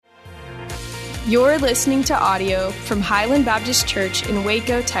You're listening to audio from Highland Baptist Church in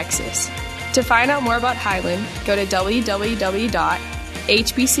Waco, Texas. To find out more about Highland, go to www.hbcwaco.org.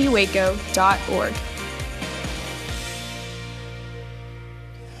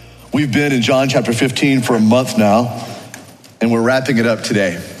 We've been in John chapter 15 for a month now, and we're wrapping it up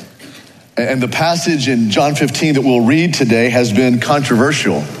today. And the passage in John 15 that we'll read today has been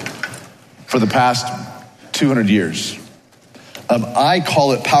controversial for the past 200 years. I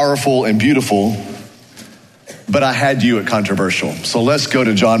call it powerful and beautiful, but I had you at controversial. So let's go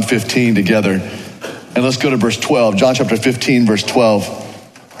to John 15 together, and let's go to verse 12. John chapter 15, verse 12.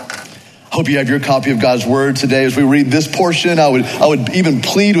 Hope you have your copy of God's word today. As we read this portion, I would even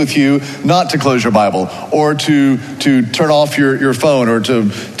plead with you not to close your Bible or to turn off your phone or to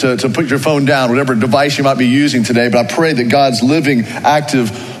put your phone down, whatever device you might be using today. But I pray that God's living, active,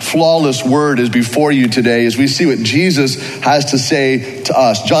 flawless word is before you today as we see what Jesus has to say to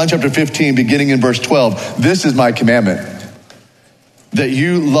us. John chapter 15, beginning in verse 12. This is my commandment, that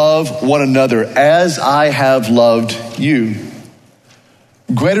you love one another as I have loved you.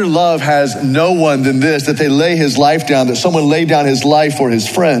 Greater love has no one than this, that they lay his life down, that someone lay down his life for his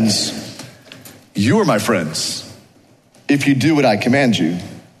friends. You are my friends if you do what I command you.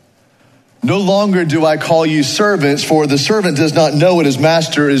 No longer do I call you servants, for the servant does not know what his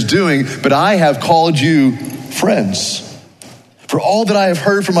master is doing, but I have called you friends. For all that I have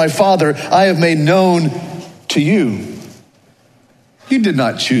heard from my Father, I have made known to you. You did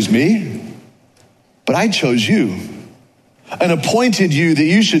not choose me, but I chose you and appointed you that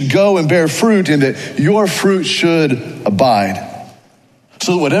you should go and bear fruit and that your fruit should abide.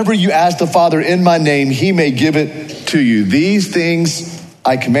 So that whatever you ask the Father in my name, he may give it to you. These things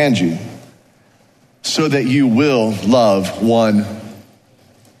I command you, so that you will love one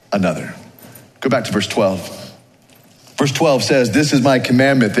another. Go back to verse 12. Verse 12 says, this is my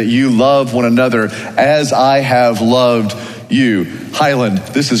commandment, that you love one another as I have loved you. Highland,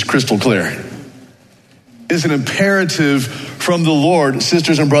 this is crystal clear. It's an imperative from the Lord,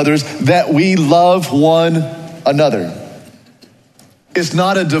 sisters and brothers, that we love one another. It's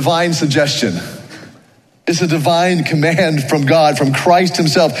not a divine suggestion. It's a divine command from God, from Christ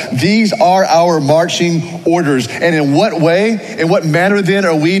himself. These are our marching orders. And in what way, in what manner then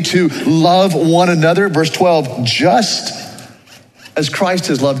are we to love one another? Verse 12, just as Christ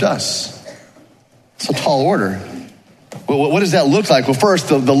has loved us. It's a tall order. Well, what does that look like? Well, first,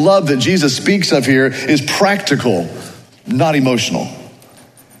 the love that Jesus speaks of here is practical, not emotional.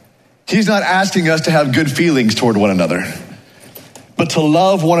 He's not asking us to have good feelings toward one another, but to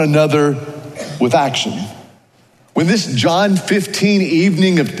love one another with action. When this John 15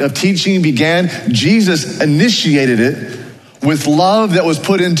 evening of teaching began, Jesus initiated it with love that was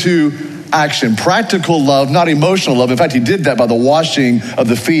put into action. Practical love, not emotional love. In fact, he did that by the washing of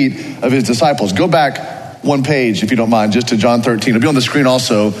the feet of his disciples. Go back one page, if you don't mind, just to John 13. It'll be on the screen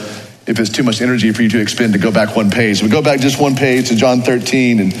also if it's too much energy for you to expend to go back one page. So we go back just one page to John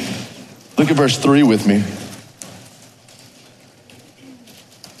 13 and look at verse 3 with me.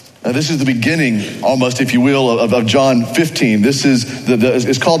 Now, this is the beginning, almost, if you will, of John 15. This is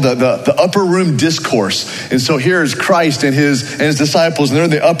it's called the upper room discourse. And so here's Christ and his disciples, and they're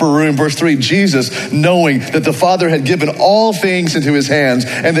in the upper room. Verse 3, Jesus, knowing that the Father had given all things into his hands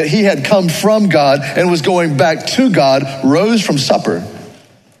and that he had come from God and was going back to God, rose from supper.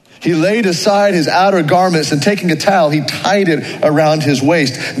 He laid aside his outer garments and taking a towel, he tied it around his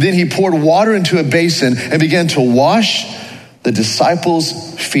waist. Then he poured water into a basin and began to wash the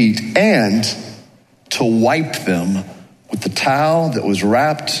disciples' feet and to wipe them with the towel that was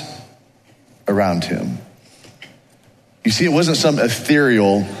wrapped around him. You see, it wasn't some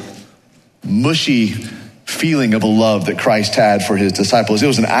ethereal, mushy feeling of a love that Christ had for his disciples. It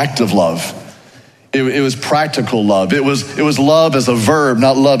was an act of love. It was practical love. It was love as a verb,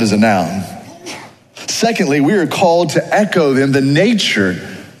 not love as a noun. Secondly, we are called to echo then the nature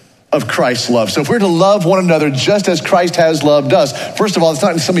of Christ's love. So if we're to love one another just as Christ has loved us, first of all, it's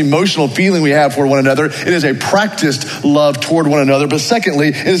not some emotional feeling we have for one another. It is a practiced love toward one another. But secondly,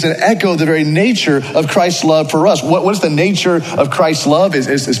 it is an echo of the very nature of Christ's love for us. What is the nature of Christ's love?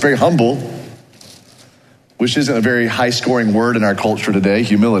 It's very humble, which isn't a very high-scoring word in our culture today,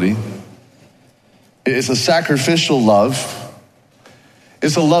 humility. It's a sacrificial love.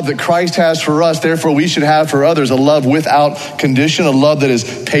 It's a love that Christ has for us, therefore we should have for others. A love without condition, a love that is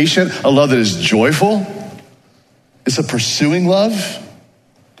patient, a love that is joyful. It's a pursuing love.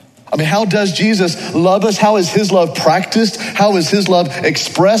 I mean, how does Jesus love us? How is his love practiced? How is his love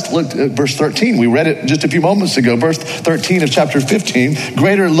expressed? Look at verse 13. We read it just a few moments ago. Verse 13 of chapter 15.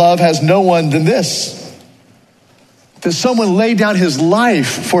 Greater love has no one than this, that someone lay down his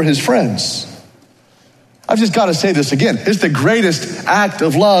life for his friends. I've just got to say this again. It's the greatest act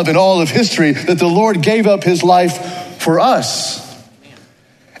of love in all of history that the Lord gave up his life for us.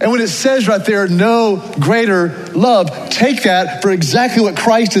 And when it says right there, no greater love, take that for exactly what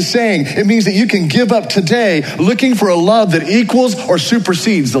Christ is saying. It means that you can give up today looking for a love that equals or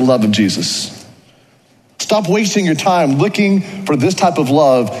supersedes the love of Jesus. Stop wasting your time looking for this type of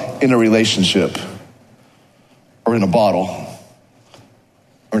love in a relationship or in a bottle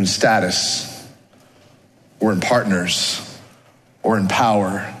or in status or in partners or in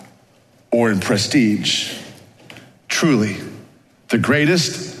power or in prestige. Truly, the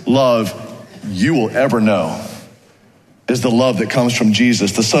greatest love you will ever know is the love that comes from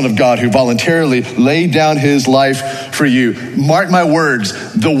Jesus, the Son of God, who voluntarily laid down his life for you. Mark my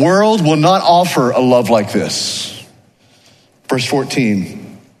words, the world will not offer a love like this. Verse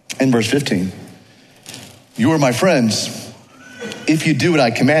 14 and verse 15. You are my friends if you do what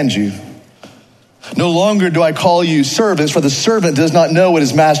I command you. No longer do I call you servants, for the servant does not know what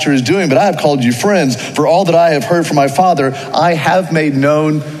his master is doing, but I have called you friends, for all that I have heard from my Father, I have made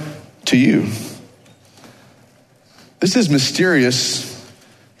known to you. This is mysterious,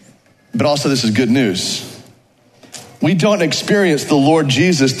 but also this is good news. We don't experience the Lord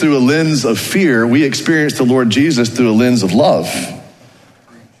Jesus through a lens of fear. We experience the Lord Jesus through a lens of love.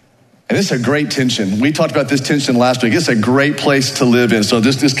 And it's a great tension. We talked about this tension last week. It's a great place to live in. So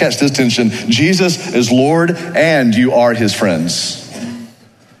just catch this tension. Jesus is Lord and you are his friends.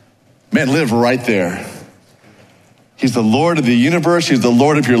 Man, live right there. He's the Lord of the universe. He's the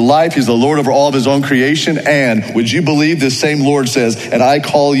Lord of your life. He's the Lord over all of his own creation. And would you believe this same Lord says, and I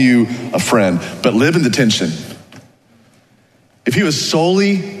call you a friend, but live in the tension. If he was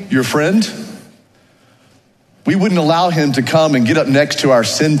solely your friend, we wouldn't allow him to come and get up next to our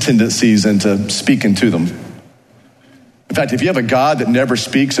sin tendencies and to speak into them. In fact, if you have a God that never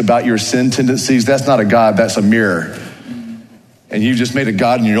speaks about your sin tendencies, that's not a God, that's a mirror. And you've just made a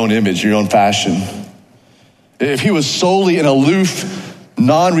God in your own image, your own fashion. If he was solely an aloof,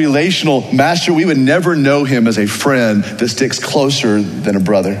 non-relational master, we would never know him as a friend that sticks closer than a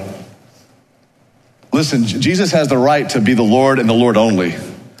brother. Listen, Jesus has the right to be the Lord and the Lord only,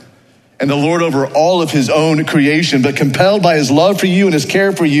 and the Lord over all of his own creation, but compelled by his love for you and his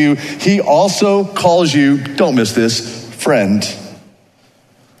care for you, he also calls you, don't miss this, friend.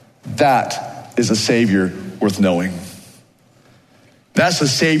 That is a Savior worth knowing. That's a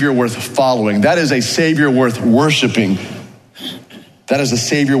Savior worth following. That is a Savior worth worshiping. That is a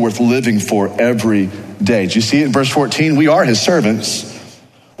Savior worth living for every day. Do you see it in verse 14? We are his servants.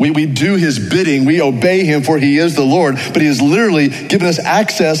 We do his bidding. We obey him, for he is the Lord. But he has literally given us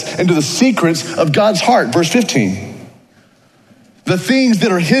access into the secrets of God's heart. Verse 15. The things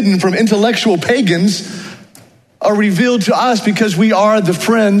that are hidden from intellectual pagans are revealed to us because we are the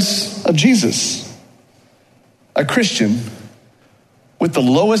friends of Jesus. A Christian with the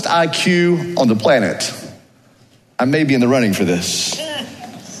lowest IQ on the planet, I may be in the running for this,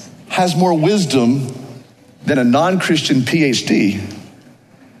 has more wisdom than a non-Christian PhD.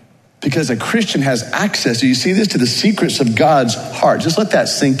 Because a Christian has access, do you see this, to the secrets of God's heart. Just let that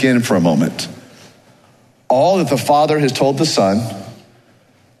sink in for a moment. All that the Father has told the Son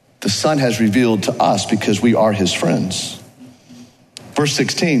has revealed to us because we are his friends. Verse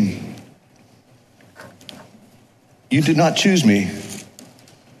 16. You did not choose me,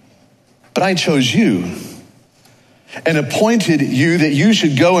 but I chose you and appointed you that you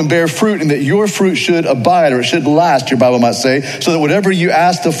should go and bear fruit and that your fruit should abide, or it should last, your Bible might say, so that whatever you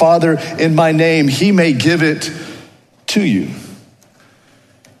ask the Father in my name, he may give it to you.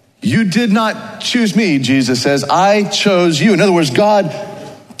 You did not choose me, Jesus says. I chose you. In other words, God,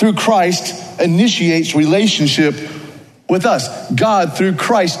 through Christ, initiates relationship with us. God, through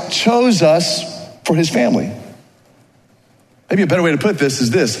Christ, chose us for his family. Maybe a better way to put this is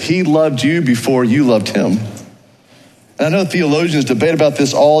this. He loved you before you loved him. And I know theologians debate about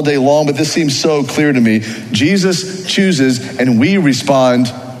this all day long, but this seems so clear to me. Jesus chooses and we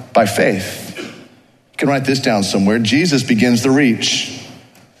respond by faith. You can write this down somewhere. Jesus begins the reach.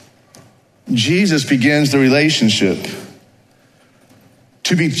 Jesus begins the relationship.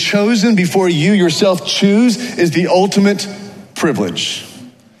 To be chosen before you yourself choose is the ultimate privilege.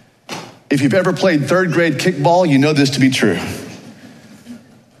 If you've ever played third grade kickball, you know this to be true.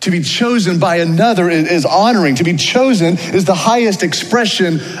 To be chosen by another is honoring. To be chosen is the highest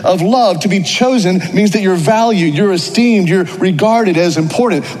expression of love. To be chosen means that you're valued, you're esteemed, you're regarded as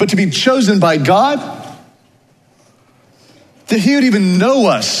important. But to be chosen by God, that he would even know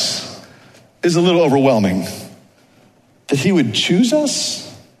us, is a little overwhelming. That he would choose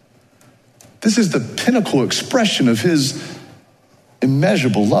us? This is the pinnacle expression of his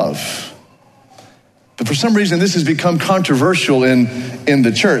immeasurable love. But for some reason, this has become controversial in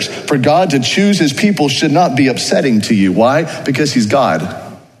the church. For God to choose his people should not be upsetting to you. Why? Because he's God.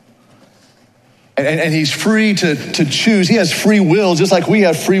 And he's free to choose. He has free will, just like we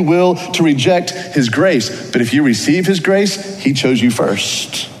have free will to reject his grace. But if you receive his grace, he chose you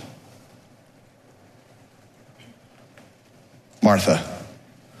first. Martha,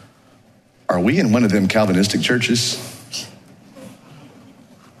 are we in one of them Calvinistic churches?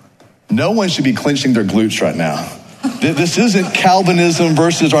 No one should be clenching their glutes right now. This isn't Calvinism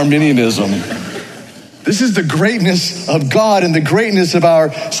versus Arminianism. This is the greatness of God and the greatness of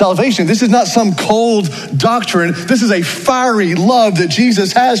our salvation. This is not some cold doctrine. This is a fiery love that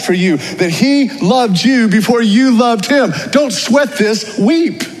Jesus has for you, that he loved you before you loved him. Don't sweat this,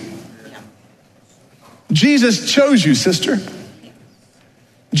 weep. Jesus chose you, sister.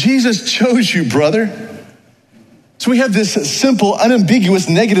 Jesus chose you, brother. So we have this simple, unambiguous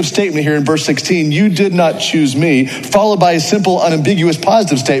negative statement here in verse 16, you did not choose me, followed by a simple, unambiguous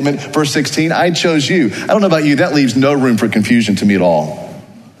positive statement, verse 16, I chose you. I don't know about you, that leaves no room for confusion to me at all.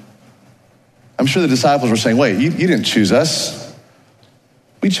 I'm sure the disciples were saying, wait, you didn't choose us.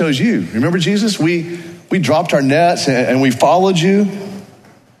 We chose you. Remember Jesus? We dropped our nets and we followed you.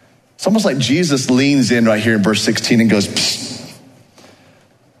 It's almost like Jesus leans in right here in verse 16 and goes, psst,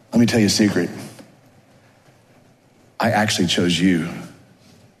 let me tell you a secret. I actually chose you.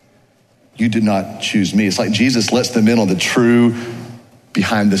 You did not choose me. It's like Jesus lets them in on the true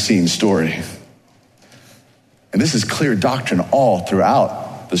behind the scenes story. And this is clear doctrine all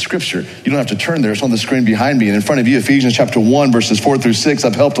throughout the scripture. You don't have to turn there. It's on the screen behind me. And in front of you, Ephesians chapter 1, verses 4 through 6.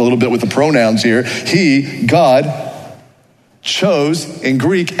 I've helped a little bit with the pronouns here. He, God, chose, in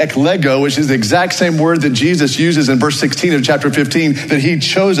Greek, eklego, which is the exact same word that Jesus uses in verse 16 of chapter 15, that he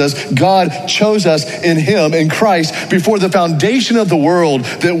chose us. God chose us in him, in Christ, before the foundation of the world,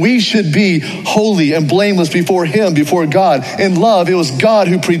 that we should be holy and blameless before him, before God. In love, it was God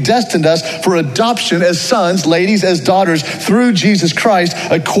who predestined us for adoption as sons, ladies, as daughters, through Jesus Christ,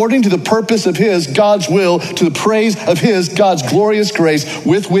 according to the purpose of his, God's will, to the praise of his, God's glorious grace,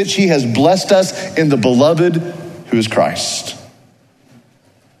 with which he has blessed us in the beloved who is Christ.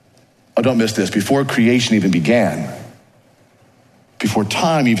 Oh, don't miss this. Before creation even began, before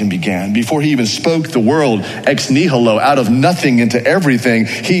time even began, before he even spoke the world ex nihilo, out of nothing into everything,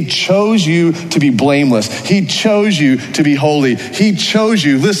 he chose you to be blameless. He chose you to be holy. He chose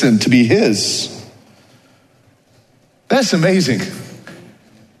you, listen, to be his. That's amazing.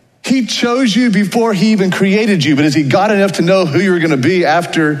 He chose you before he even created you, but is he God enough to know who you were going to be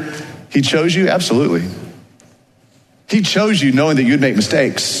after he chose you? Absolutely. He chose you knowing that you'd make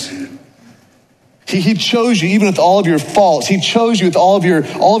mistakes. He chose you even with all of your faults. He chose you with all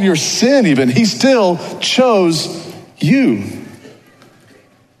of your sin even. He still chose you.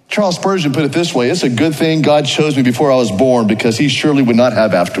 Charles Spurgeon put it this way, it's a good thing God chose me before I was born because he surely would not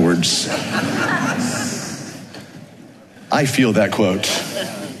have afterwards. I feel that quote.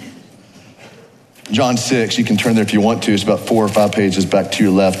 John 6, you can turn there if you want to. It's about 4 or 5 pages back to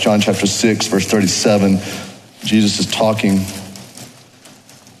your left. John chapter 6, verse 37. Jesus is talking.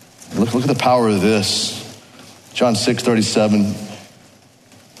 Look at the power of this. John 6:37.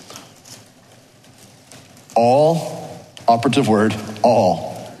 All, operative word,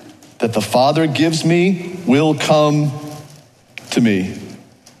 all that the Father gives me will come to me.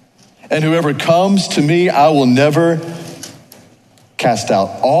 And whoever comes to me, I will never cast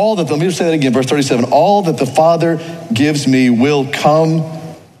out. Let me say that again, verse 37. All that the Father gives me will come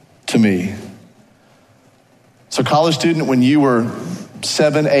to me. So college student, when you were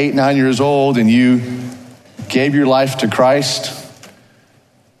 7, 8, 9 years old and you gave your life to Christ,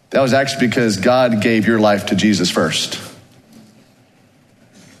 that was actually because God gave your life to Jesus first.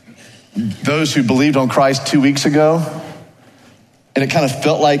 Those who believed on Christ 2 weeks ago, and it kind of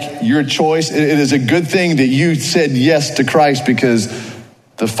felt like your choice, it is a good thing that you said yes to Christ because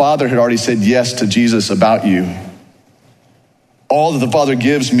the Father had already said yes to Jesus about you. All that the Father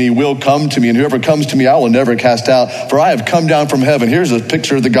gives me will come to me, and whoever comes to me, I will never cast out. For I have come down from heaven. Here's a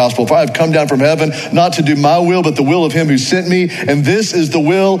picture of the gospel. For I have come down from heaven, not to do my will, but the will of him who sent me. And this is the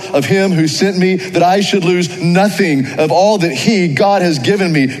will of him who sent me, that I should lose nothing of all that he, God, has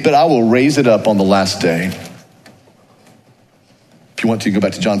given me, but I will raise it up on the last day. If you want to, go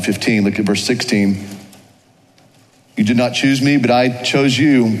back to John 15, look at verse 16. You did not choose me, but I chose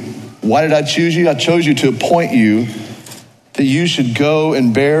you. Why did I choose you? I chose you to appoint you that you should go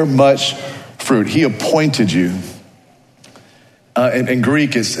and bear much fruit. He appointed you. In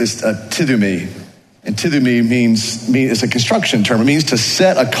Greek, it's tidumi. And tidumi means it's a construction term. It means to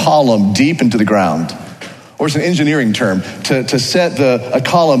set a column deep into the ground or it's an engineering term, to set a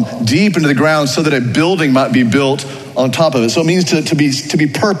column deep into the ground so that a building might be built on top of it. So it means to be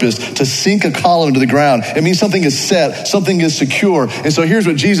purposed, to sink a column into the ground. It means something is set, something is secure. And so here's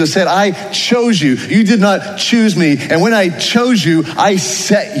what Jesus said: I chose you. You did not choose me. And when I chose you, I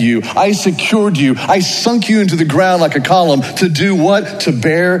set you. I secured you. I sunk you into the ground like a column to do what? To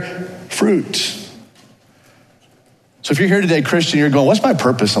bear fruit. So if you're here today, Christian, you're going, what's my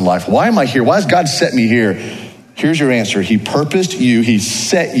purpose in life? Why am I here? Why has God set me here? Here's your answer. He purposed you. He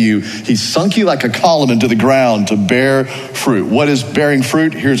set you. He sunk you like a column into the ground to bear fruit. What is bearing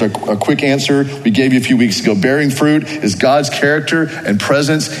fruit? Here's a quick answer we gave you a few weeks ago. Bearing fruit is God's character and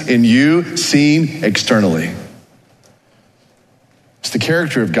presence in you seen externally. It's the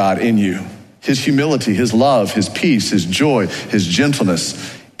character of God in you. His humility, his love, his peace, his joy, his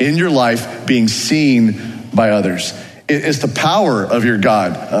gentleness in your life being seen by others. It's the power of your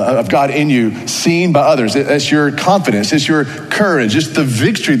God, of God in you, seen by others. It's your confidence. It's your courage. It's the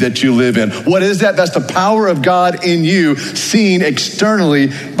victory that you live in. What is that? That's the power of God in you, seen externally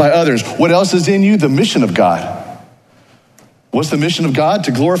by others. What else is in you? The mission of God. What's the mission of God?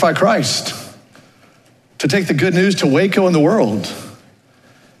 To glorify Christ. To take the good news to Waco and the world.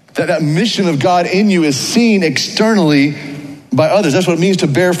 That mission of God in you is seen externally by others. That's what it means to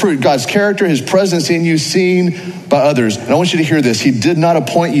bear fruit. God's character, his presence in you, seen by others. And I want you to hear this. He did not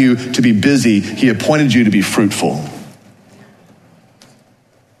appoint you to be busy. He appointed you to be fruitful.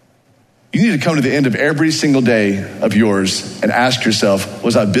 You need to come to the end of every single day of yours and ask yourself,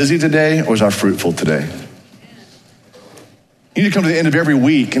 was I busy today or was I fruitful today? You need to come to the end of every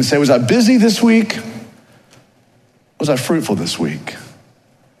week and say, was I busy this week? Was I fruitful this week?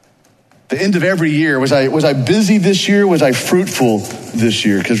 The end of every year, was I busy this year? Was I fruitful this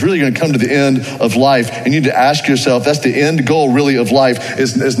year? Because really you're going to come to the end of life and you need to ask yourself, that's the end goal really of life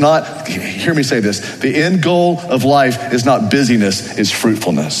is not, hear me say this, the end goal of life is not busyness, it's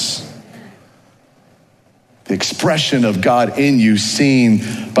fruitfulness. The expression of God in you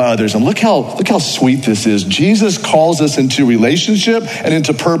seen by others. And look how sweet this is. Jesus calls us into relationship and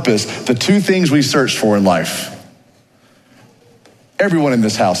into purpose, the two things we search for in life. Everyone in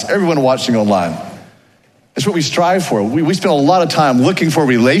this house, everyone watching online. It's what we strive for. We spend a lot of time looking for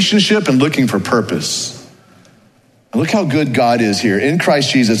relationship and looking for purpose. And look how good God is here. In Christ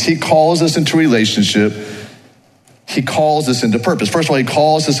Jesus, he calls us into relationship. He calls us into purpose. First of all, he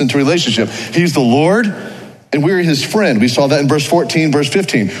calls us into relationship. He's the Lord and we're his friend. We saw that in verse 14, verse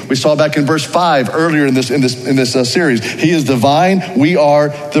 15. We saw back in verse 5 earlier in this series. He is the vine, we are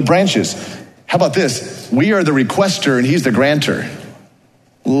the branches. How about this? We are the requester and he's the grantor.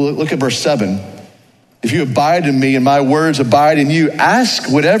 Look at verse 7. If you abide in me and my words abide in you,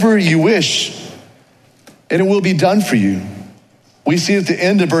 ask whatever you wish and it will be done for you. We see at the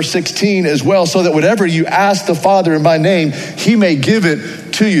end of verse 16 as well, so that whatever you ask the Father in my name, he may give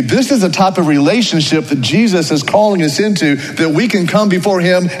it to you. This is the type of relationship that Jesus is calling us into, that we can come before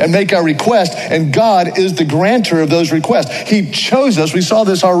him and make our request, and God is the grantor of those requests. He chose us. We saw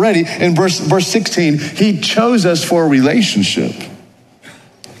this already in verse 16. He chose us for a relationship.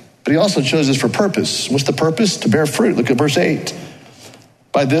 But he also chose us for purpose. What's the purpose? To bear fruit. Look at verse 8.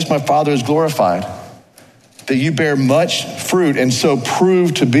 By this my Father is glorified, that you bear much fruit and so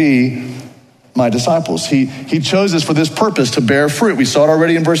prove to be my disciples. He chose us for this purpose, to bear fruit. We saw it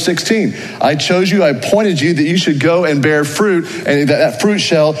already in verse 16. I chose you, I appointed you that you should go and bear fruit, and that fruit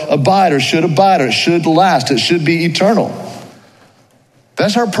shall abide, or should abide, or it should last, it should be eternal.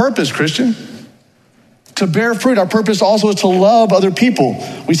 That's our purpose, Christian. To bear fruit. Our purpose also is to love other people.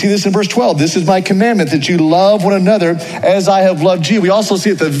 We see this in verse 12. This is my commandment, that you love one another as I have loved you. We also see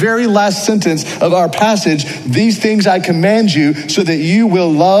at the very last sentence of our passage, these things I command you so that you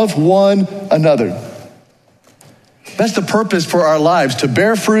will love one another. That's the purpose for our lives, to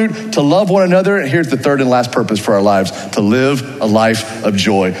bear fruit, to love one another. And here's the third and last purpose for our lives, to live a life of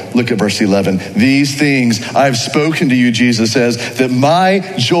joy. Look at verse 11. These things I have spoken to you, Jesus says, that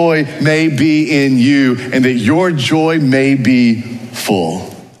my joy may be in you and that your joy may be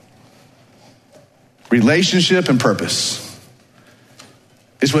full. Relationship and purpose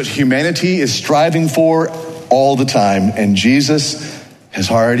is what humanity is striving for all the time, and Jesus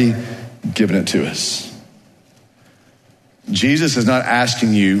has already given it to us. Jesus is not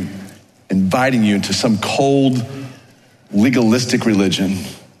asking you, inviting you into some cold, legalistic religion.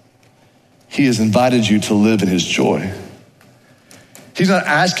 He has invited you to live in his joy. He's not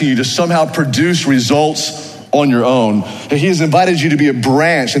asking you to somehow produce results on your own. He has invited you to be a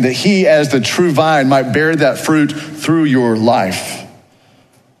branch, and that he, as the true vine, might bear that fruit through your life.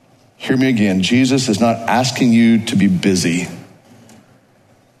 Hear me again. Jesus is not asking you to be busy.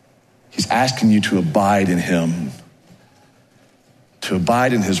 He's asking you to abide in him, to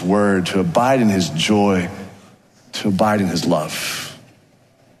abide in his word, to abide in his joy, to abide in his love.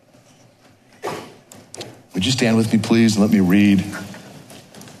 Would you stand with me, please, and let me read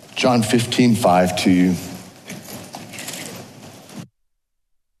John 15:5 to you.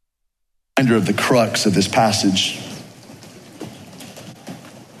 Reminder of the crux of this passage.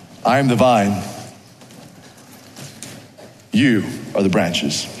 I am the vine. You are the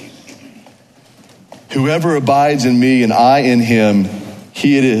branches. Whoever abides in me and I in him,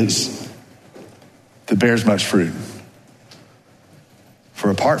 he it is that bears much fruit. For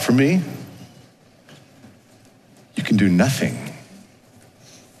apart from me, you can do nothing.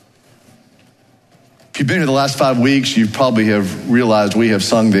 If you've been here the last 5 weeks, you probably have realized we have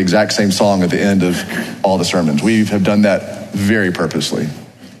sung the exact same song at the end of all the sermons. We have done that very purposely,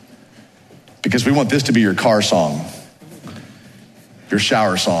 because we want this to be your car song, your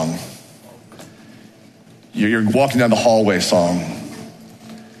shower song, your walking down the hallway song,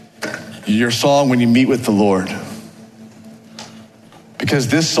 your song when you meet with the Lord. Because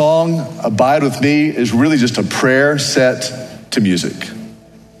this song, Abide With Me, is really just a prayer set to music.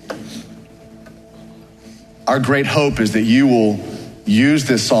 Our great hope is that you will use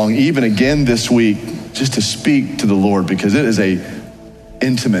this song even again this week just to speak to the Lord, because it is an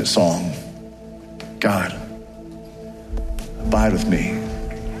intimate song. God, abide with me.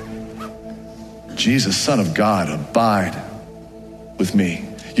 Jesus, Son of God, abide with me.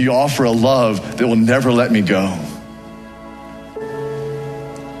 You offer a love that will never let me go.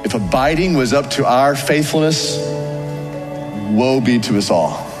 If abiding was up to our faithfulness, woe be to us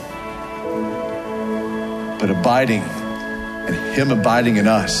all. But abiding and him abiding in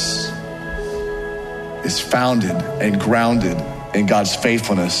us is founded and grounded in God's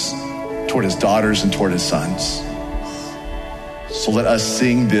faithfulness toward his daughters and toward his sons. So let us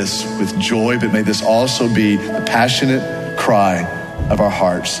sing this with joy, but may this also be the passionate cry of our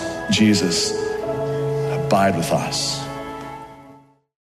hearts. Jesus, abide with us.